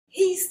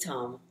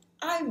Tom.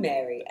 I'm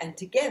Mary, and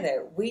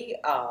together we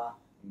are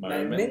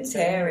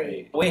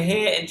MomenTary. We're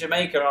here in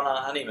Jamaica on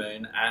our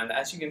honeymoon, and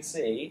as you can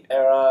see,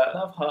 there are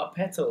love heart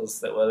petals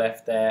that were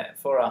left there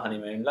for our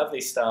honeymoon. Lovely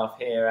staff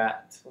here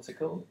at, what's it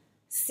called?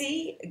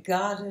 Sea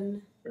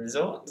Garden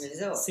Resort.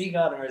 Sea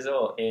Garden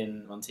Resort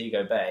in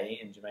Montego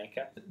Bay in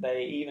Jamaica.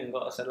 They even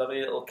got us a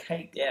lovely little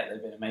cake. Yeah,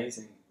 they've been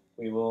amazing.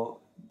 We will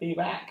be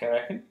back, I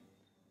reckon.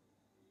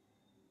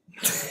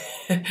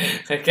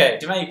 Okay,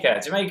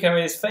 Jamaica. Jamaica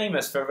is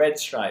famous for red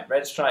stripe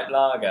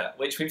lager,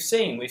 which we've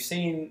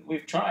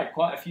tried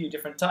quite a few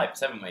different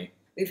types, haven't we?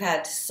 We've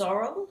had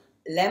sorrel,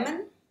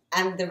 lemon,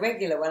 and the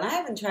regular one. I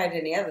haven't tried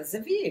any others,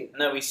 have you?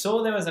 No, we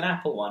saw there was an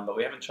apple one, but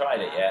we haven't tried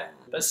it yet.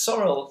 But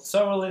sorrel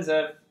is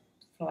a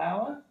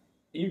flower.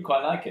 You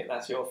quite like it.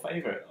 That's your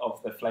favourite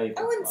of the flavours.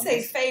 I wouldn't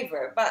say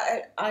favourite, but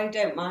I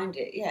don't mind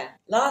it, yeah.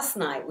 Last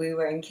night we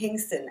were in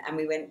Kingston and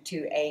we went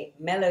to a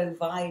Mellow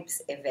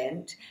Vibes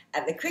event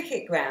at the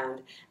cricket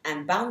ground,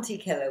 and Bounty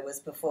Killer was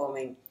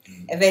performing.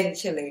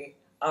 Eventually,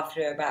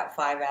 after about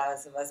 5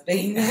 hours of us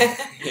being there,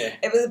 Yeah.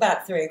 It was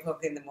about 3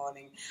 o'clock in the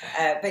morning.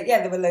 But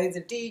yeah, there were loads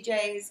of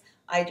DJs.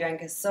 I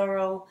drank a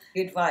sorrel,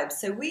 good vibes.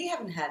 So we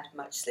haven't had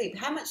much sleep.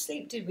 How much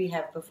sleep did we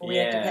have before we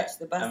had to catch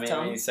the bus,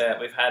 Tom?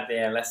 We've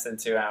had less than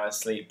 2 hours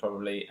sleep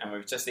probably, and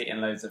we've just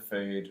eaten loads of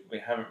food. We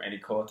haven't really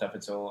caught up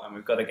at all, and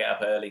we've got to get up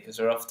early because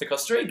we're off to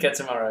Costa Rica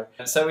tomorrow.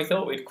 And so we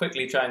thought we'd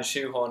quickly try and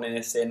shoehorn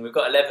this in. We've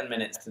got 11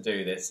 minutes to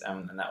do this,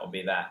 and that will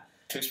be that.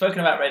 We've spoken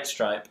about red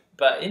stripe,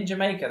 but in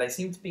Jamaica they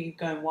seem to be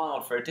going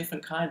wild for a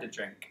different kind of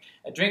drink.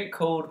 A drink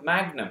called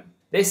Magnum.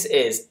 This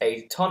is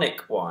a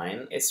tonic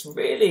wine. It's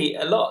really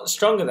a lot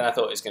stronger than I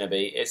thought it was going to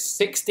be. It's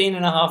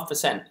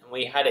 16.5%, and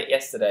we had it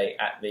yesterday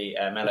at the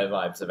Mellow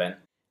Vibes event.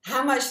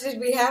 How much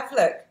did we have?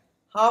 Look,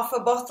 half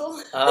a bottle?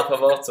 Half a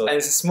bottle. And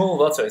it's a small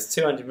bottle. It's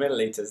 200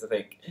 millilitres, I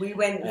think. We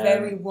went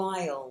very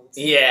wild.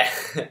 Yeah,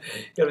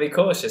 got to be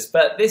cautious.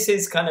 But this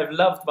is kind of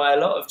loved by a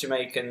lot of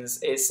Jamaicans.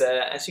 It's,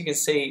 as you can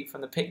see from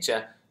the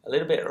picture, a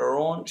little bit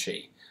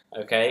raunchy,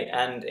 okay?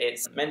 And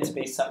it's meant to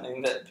be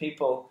something that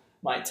people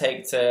might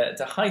take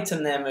to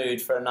heighten their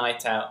mood for a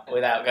night out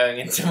without going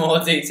into more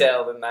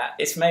detail than that.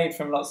 It's made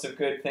from lots of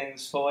good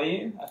things for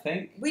you, I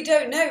think. We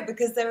don't know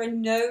because there are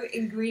no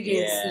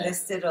ingredients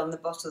listed on the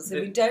bottle,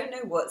 so we don't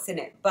know what's in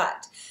it.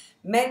 But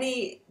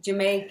many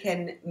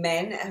Jamaican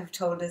men have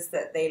told us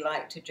that they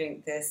like to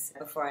drink this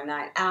before a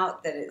night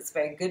out, that it's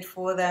very good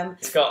for them.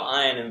 It's got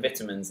iron and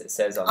vitamins, it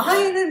says on there.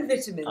 Iron and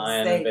vitamins,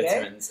 there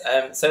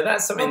you go. So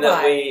that's something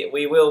that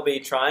we will be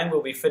trying.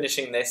 We'll be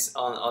finishing this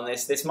on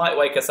this. This might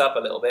wake us up a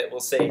little bit. We'll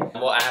see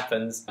what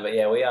happens. But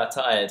yeah, we are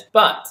tired.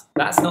 But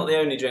that's not the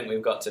only drink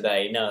we've got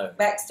today, no.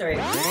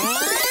 Backstory.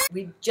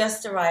 We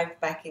just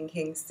arrived back in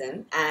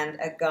Kingston, and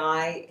a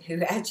guy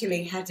who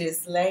actually had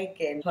his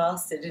leg in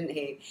plaster, didn't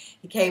he?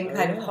 He came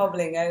kind of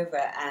hobbling over,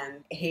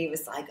 and he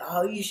was like,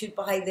 oh, you should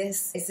buy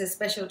this. It's a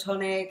special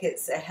tonic.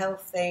 It's a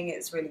health thing.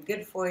 It's really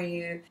good for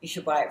you. You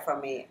should buy it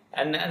from me.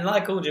 And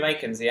like all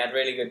Jamaicans, he had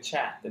really good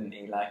chat, didn't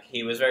he? Like,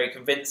 he was very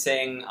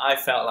convincing. I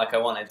felt like I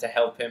wanted to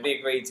help him. We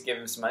agreed to give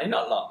him some money,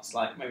 not lots,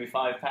 like maybe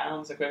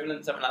 £5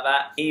 equivalent, something like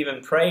that. He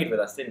even prayed with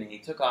us, didn't he?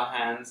 He took our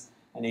hands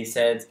and he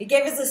said... He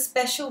gave us a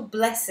special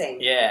blessing.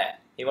 Yeah.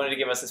 He wanted to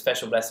give us a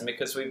special blessing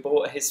because we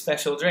bought his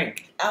special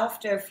drink.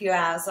 After a few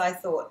hours, I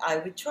thought I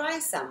would try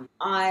some.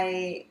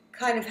 I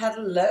kind of had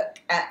a look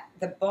at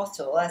the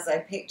bottle as I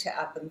picked it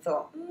up and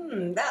thought,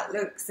 that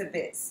looks a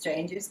bit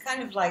strange. It's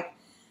kind of like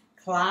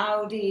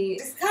cloudy.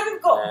 It's kind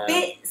of got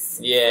bits.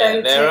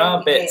 Yeah, there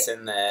are bits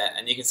in there,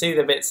 and you can see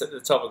the bits at the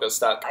top have got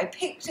stuck. I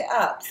picked it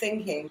up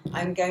thinking,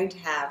 I'm going to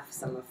have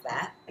some of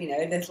that, you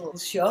know, a little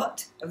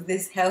shot of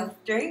this health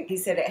drink. He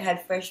said it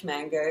had fresh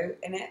mango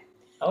in it.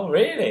 Oh,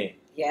 really?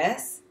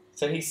 Yes.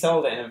 So he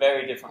sold it in a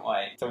very different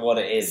way to what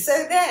it is.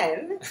 So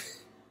then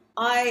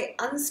I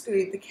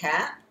unscrewed the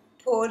cap,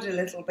 poured a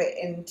little bit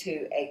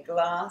into a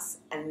glass,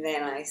 and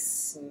then I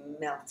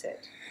smelt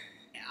it.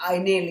 I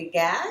nearly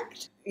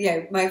gagged. You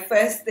know, my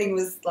first thing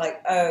was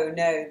like, oh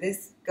no,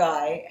 this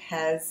guy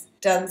has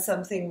done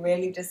something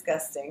really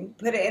disgusting,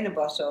 put it in a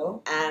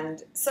bottle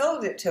and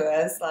sold it to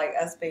us, like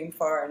us being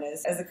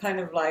foreigners, as a kind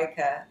of like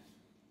a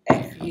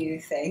FU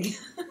thing.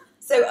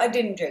 So I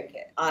didn't drink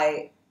it.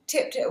 I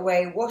tipped it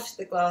away, washed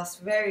the glass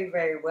very,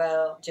 very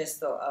well. Just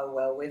thought, oh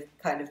well, we've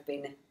kind of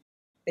been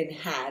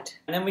had.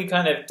 And then we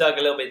kind of dug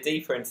a little bit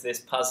deeper into this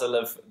puzzle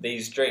of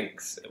these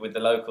drinks with the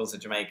locals of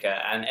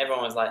Jamaica, and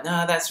everyone was like,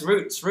 no, that's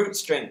roots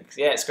drinks.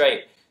 Yeah, it's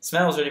great.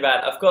 Smells really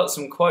bad. I've got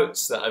some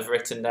quotes that I've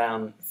written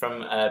down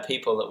from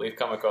people that we've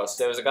come across.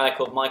 There was a guy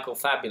called Michael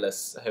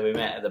Fabulous who we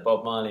met at the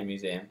Bob Marley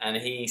Museum, and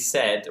he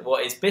said,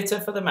 what is bitter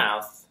for the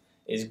mouth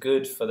is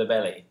good for the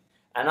belly.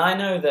 And I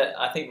know that,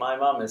 I think my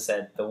mum has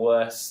said, the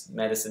worse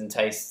medicine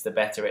tastes, the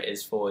better it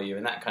is for you,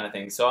 and that kind of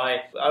thing. So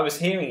I was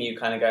hearing you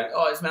kind of going,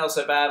 oh, it smells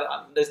so bad,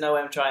 there's no way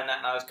I'm trying that,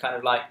 and I was kind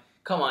of like,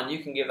 come on, you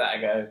can give that a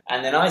go.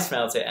 And then I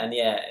smelt it, and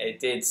yeah, it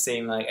did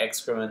seem like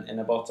excrement in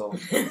a bottle,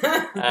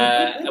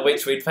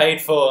 which we'd paid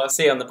for.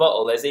 See on the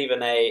bottle, there's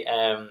even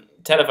a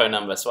telephone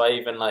number, so I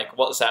even like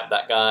WhatsApped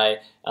that guy,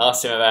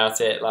 asked him about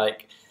it,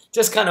 like,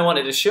 Just kind of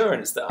wanted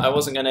assurance that I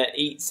wasn't going to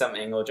eat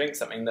something or drink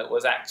something that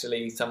was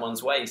actually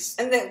someone's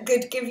waste. And that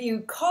could give you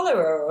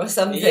cholera or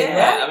something, Yeah,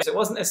 right? I mean, it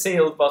wasn't a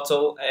sealed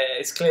bottle.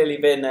 It's clearly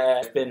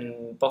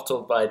been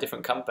bottled by a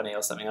different company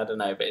or something. I don't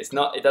know, but it's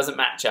not. It doesn't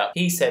match up.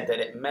 He said that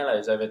it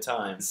mellows over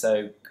time,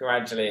 so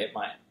gradually it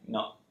might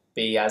not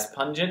be as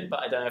pungent, but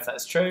I don't know if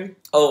that's true.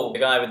 Oh, the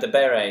guy with the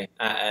beret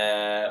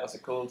at what's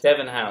it called?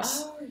 Devon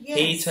House. Oh,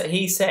 yes.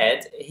 He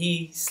said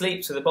he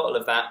sleeps with a bottle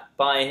of that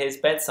by his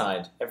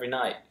bedside every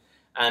night.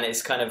 And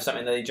it's kind of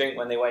something that they drink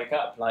when they wake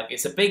up. Like,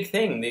 it's a big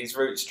thing, these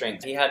roots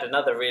drinks. He had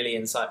another really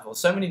insightful...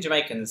 So many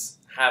Jamaicans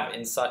have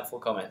insightful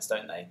comments,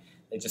 don't they?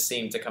 They just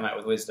seem to come out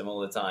with wisdom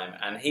all the time.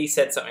 And he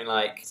said something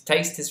like,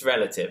 taste is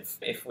relative.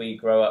 If we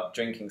grow up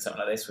drinking something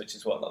like this, which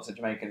is what lots of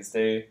Jamaicans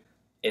do,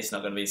 it's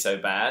not going to be so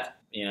bad.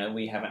 You know,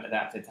 we haven't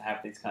adapted to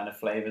have these kind of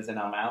flavours in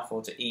our mouth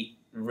or to eat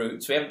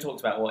roots. We haven't talked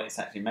about what it's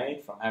actually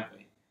made from, have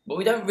we? But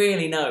we don't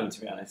really know,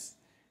 to be honest.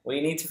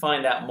 We need to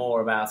find out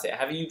more about it.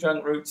 Have you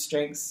drunk roots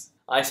drinks?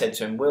 I said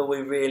to him, will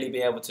we really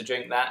be able to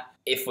drink that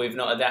if we've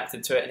not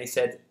adapted to it? And he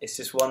said, it's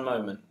just one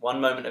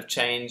moment of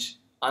change.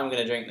 I'm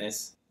going to drink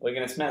this. We're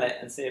going to smell it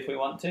and see if we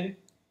want to.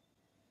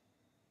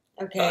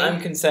 Okay. But I'm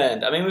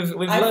concerned. I mean,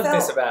 we've loved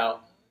this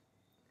about...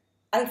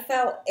 I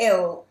felt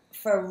ill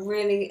for a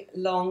really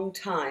long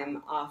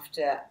time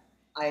after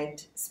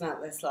I'd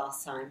smelt this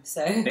last time.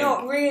 So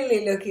not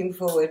really looking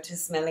forward to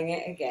smelling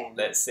it again.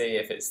 Let's see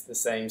if it's the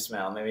same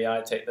smell. Maybe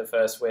I take the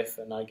first whiff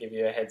and I give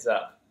you a heads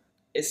up.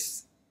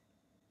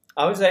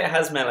 I would say it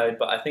has mellowed,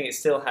 but I think it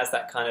still has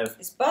that kind of...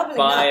 It's bubbling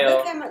up.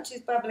 Look how much is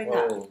bubbling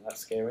up. Oh,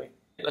 that's scary.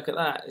 Look at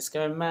that. It's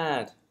going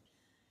mad.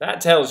 That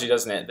tells you,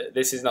 doesn't it, that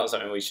this is not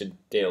something we should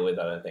deal with,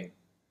 I don't think.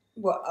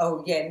 Well,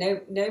 oh, yeah.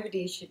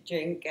 Nobody should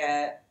drink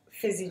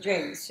fizzy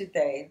drinks, should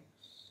they?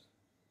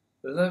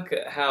 Look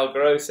at how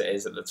gross it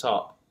is at the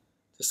top.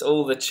 Just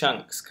all the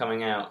chunks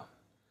coming out.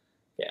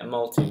 Get a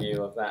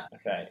multi-view of that.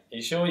 Okay. Are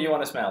you sure you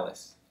want to smell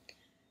this?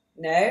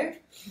 No.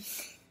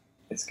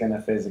 It's going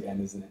to fizz again,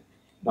 isn't it?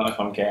 Not if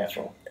I'm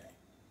careful.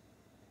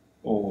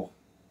 Ooh.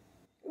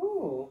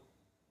 Ooh.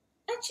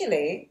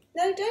 Actually,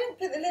 no, don't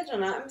put the lid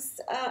on it.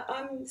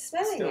 I'm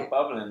smelling Still it.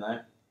 bubbling though.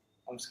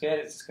 I'm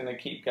scared it's just going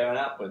to keep going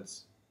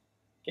upwards.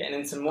 Getting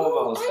into more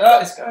bubbles. I Oh,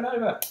 it's going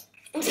over.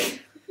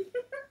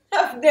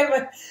 I've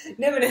never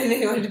known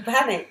anyone to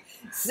panic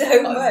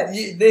so much.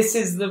 This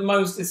is the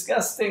most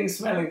disgusting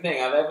smelling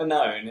thing I've ever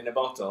known in a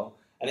bottle.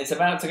 And it's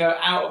about to go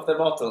out of the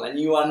bottle, and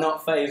you are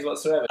not fazed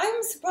whatsoever.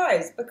 I'm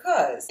surprised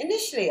because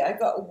initially I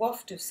got a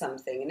waft of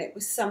something, and it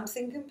was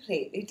something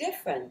completely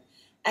different.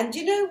 And do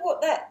you know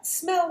what that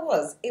smell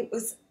was? It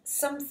was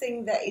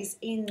something that is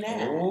in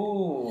there.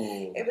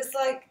 Ooh. It was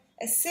like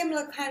a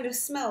similar kind of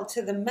smell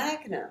to the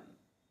Magnum,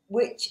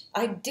 which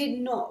I did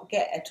not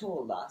get at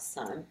all last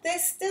time.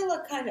 There's still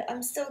a kind of...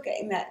 I'm still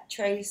getting that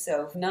trace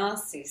of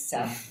nasty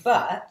stuff,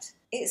 but...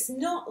 It's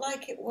not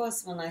like it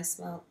was when I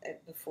smelled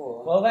it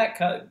before. Well, that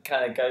kind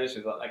of goes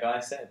with what the guy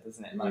said,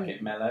 doesn't it? Like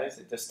it mellows.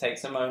 It just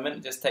takes a moment.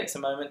 It just takes a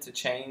moment to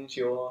change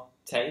your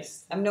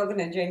taste. I'm not going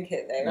to drink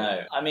it, though.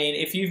 No. I mean,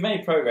 if you've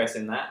made progress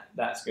in that,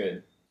 that's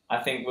good.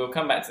 I think we'll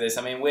come back to this.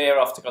 I mean, we're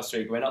off to Costa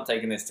Rica. We're not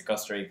taking this to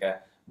Costa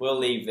Rica. We'll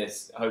leave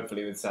this,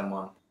 hopefully, with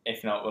someone.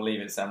 If not, we'll leave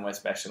it somewhere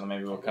special and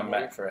maybe we'll come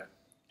back for it.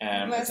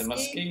 It's a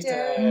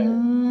mosquito.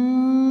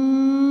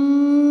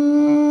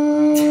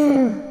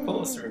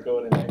 Pause the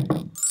recording there.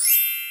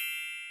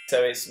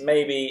 So it's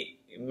maybe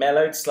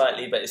mellowed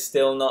slightly, but it's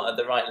still not at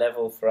the right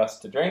level for us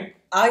to drink.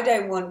 I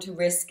don't want to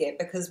risk it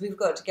because we've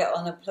got to get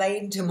on a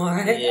plane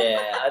tomorrow.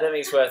 Yeah, I don't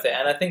think it's worth it.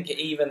 And I think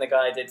even the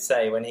guy did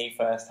say when he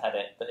first had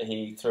it that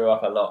he threw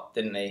up a lot,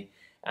 didn't he?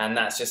 And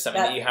that's just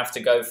something that you have to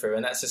go through,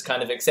 and that's just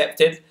kind of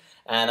accepted.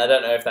 And I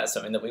don't know if that's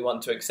something that we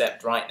want to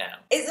accept right now.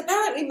 It's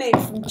apparently made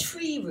from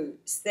tree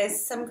roots. There's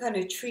some kind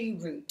of tree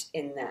root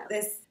in there.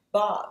 There's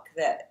bark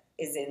that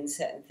is in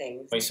certain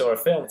things. We saw a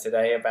film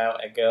today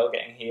about a girl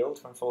getting healed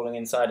from falling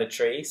inside a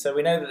tree, so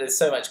we know that there's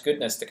so much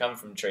goodness to come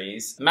from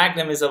trees.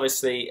 Magnum is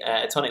obviously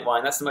a tonic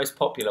wine. That's the most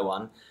popular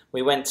one.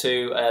 We went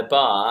to a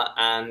bar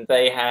and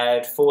they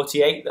had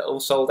 48 that all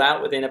sold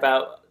out within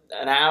about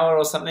an hour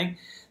or something.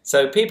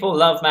 So people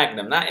love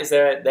Magnum. That is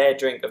their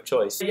drink of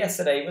choice.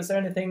 Yesterday, was there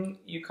anything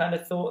you kind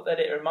of thought that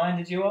it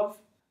reminded you of?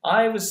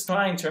 I was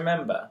trying to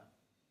remember,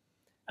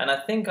 and I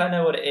think I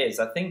know what it is.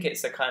 I think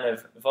it's a kind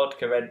of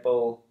vodka Red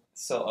Bull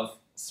sort of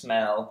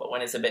smell, but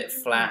when it's a bit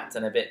flat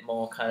and a bit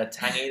more kind of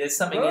tangy, there's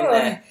something in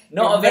there.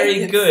 Not a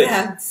very good.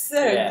 Sounds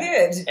so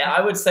good. Yeah,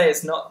 I would say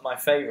it's not my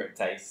favourite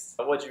taste.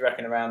 But what do you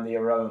reckon around the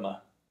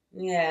aroma?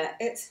 Yeah,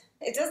 it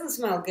doesn't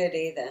smell good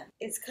either.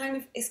 It's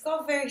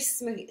got a very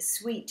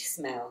sweet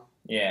smell.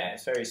 Yeah,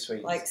 it's very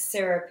sweet. Like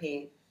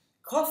syrupy.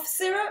 Cough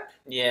syrup?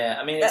 Yeah,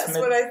 I mean... That's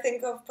what I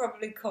think of,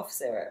 probably cough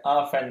syrup.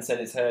 Our friend said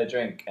it's her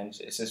drink, and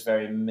it's just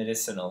very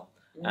medicinal.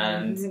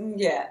 And,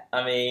 yeah.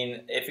 I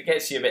mean, if it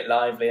gets you a bit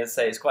lively, I'd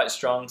say it's quite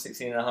strong,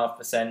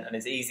 16.5%, and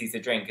it's easy to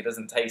drink. It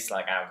doesn't taste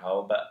like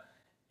alcohol, but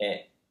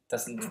it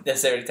doesn't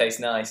necessarily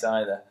taste nice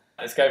either.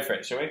 Let's go for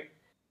it, shall we?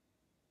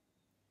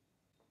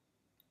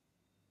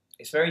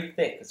 It's very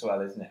thick as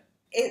well, isn't it?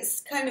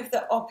 It's kind of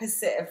the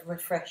opposite of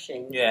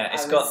refreshing. Yeah,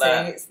 it's I would got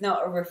that. say. It's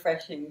not a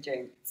refreshing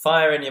drink.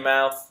 Fire in your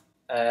mouth.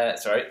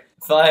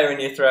 Fire in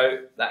your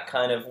throat. That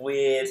kind of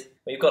weird.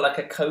 Where you've got like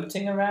a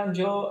coating around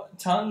your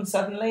tongue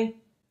suddenly,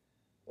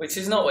 which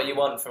is not what you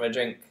want from a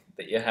drink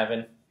that you're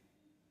having.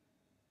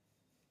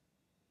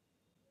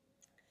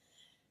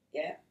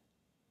 Yeah.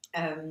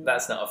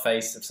 That's not a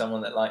face of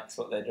someone that likes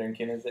what they're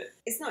drinking, is it?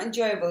 It's not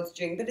enjoyable to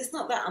drink, but it's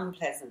not that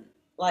unpleasant.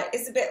 Like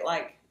it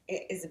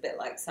is a bit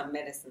like some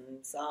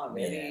medicines are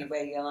really, Yeah.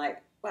 where you're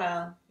like,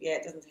 well, yeah,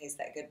 it doesn't taste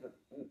that good, but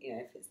you know,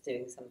 if it's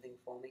doing something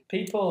for me.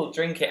 People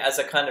drink it as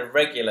a kind of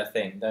regular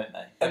thing, don't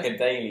they? Like a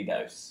daily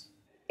dose.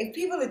 If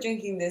people are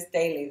drinking this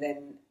daily,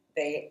 then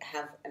they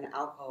have an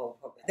alcohol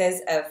problem.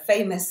 There's a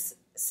famous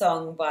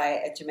song by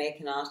a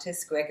Jamaican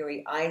artist,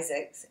 Gregory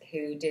Isaacs,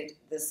 who did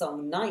the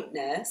song Night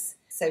Nurse.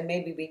 So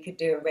maybe we could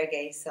do a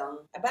reggae song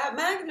about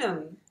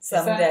Magnum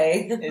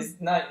someday.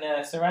 Is Night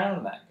Nurse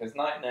around that? Because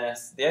Night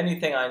Nurse, the only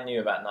thing I knew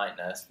about Night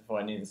Nurse before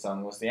I knew the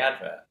song was the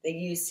advert. They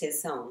used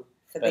his song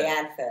for the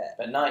advert.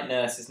 But Night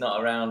Nurse is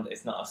not around,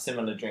 it's not a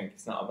similar drink.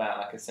 It's not about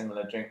like a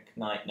similar drink,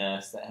 Night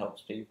Nurse, that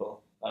helps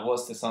people. Like,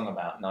 what's the song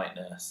about, Night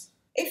Nurse?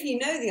 If you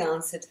know the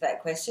answer to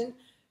that question,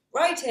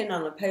 write in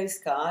on a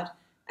postcard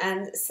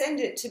and send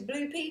it to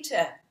Blue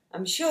Peter.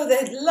 I'm sure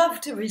they'd love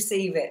to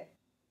receive it.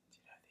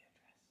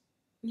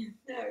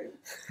 No.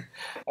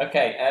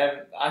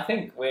 Okay, I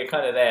think we're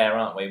kind of there,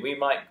 aren't we? We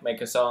might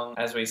make a song,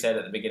 as we said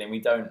at the beginning,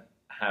 we don't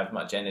have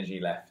much energy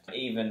left,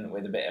 even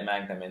with a bit of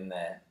Magnum in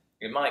there.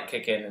 It might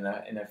kick in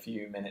a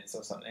few minutes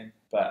or something,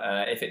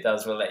 but if it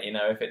does, we'll let you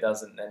know. If it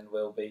doesn't, then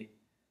we'll be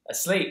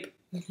asleep.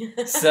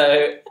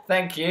 So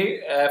thank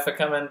you for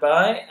coming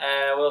by.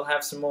 We'll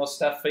have some more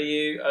stuff for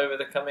you over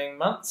the coming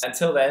months.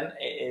 Until then,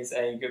 it is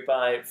a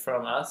goodbye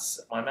from us.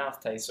 My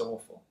mouth tastes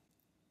awful.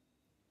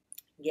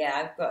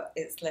 Yeah,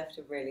 it's left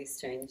a really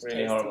strange taste.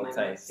 Really horrible in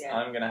my taste. mouth, yeah.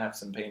 I'm going to have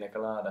some pina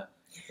colada.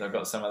 So I've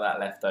got some of that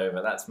left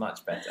over. That's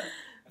much better.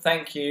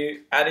 Thank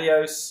you.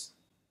 Adios.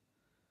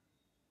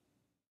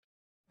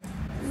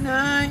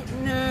 Night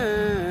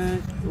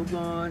nurse, oh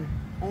God,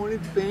 only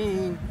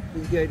pain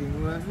is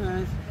getting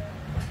worse.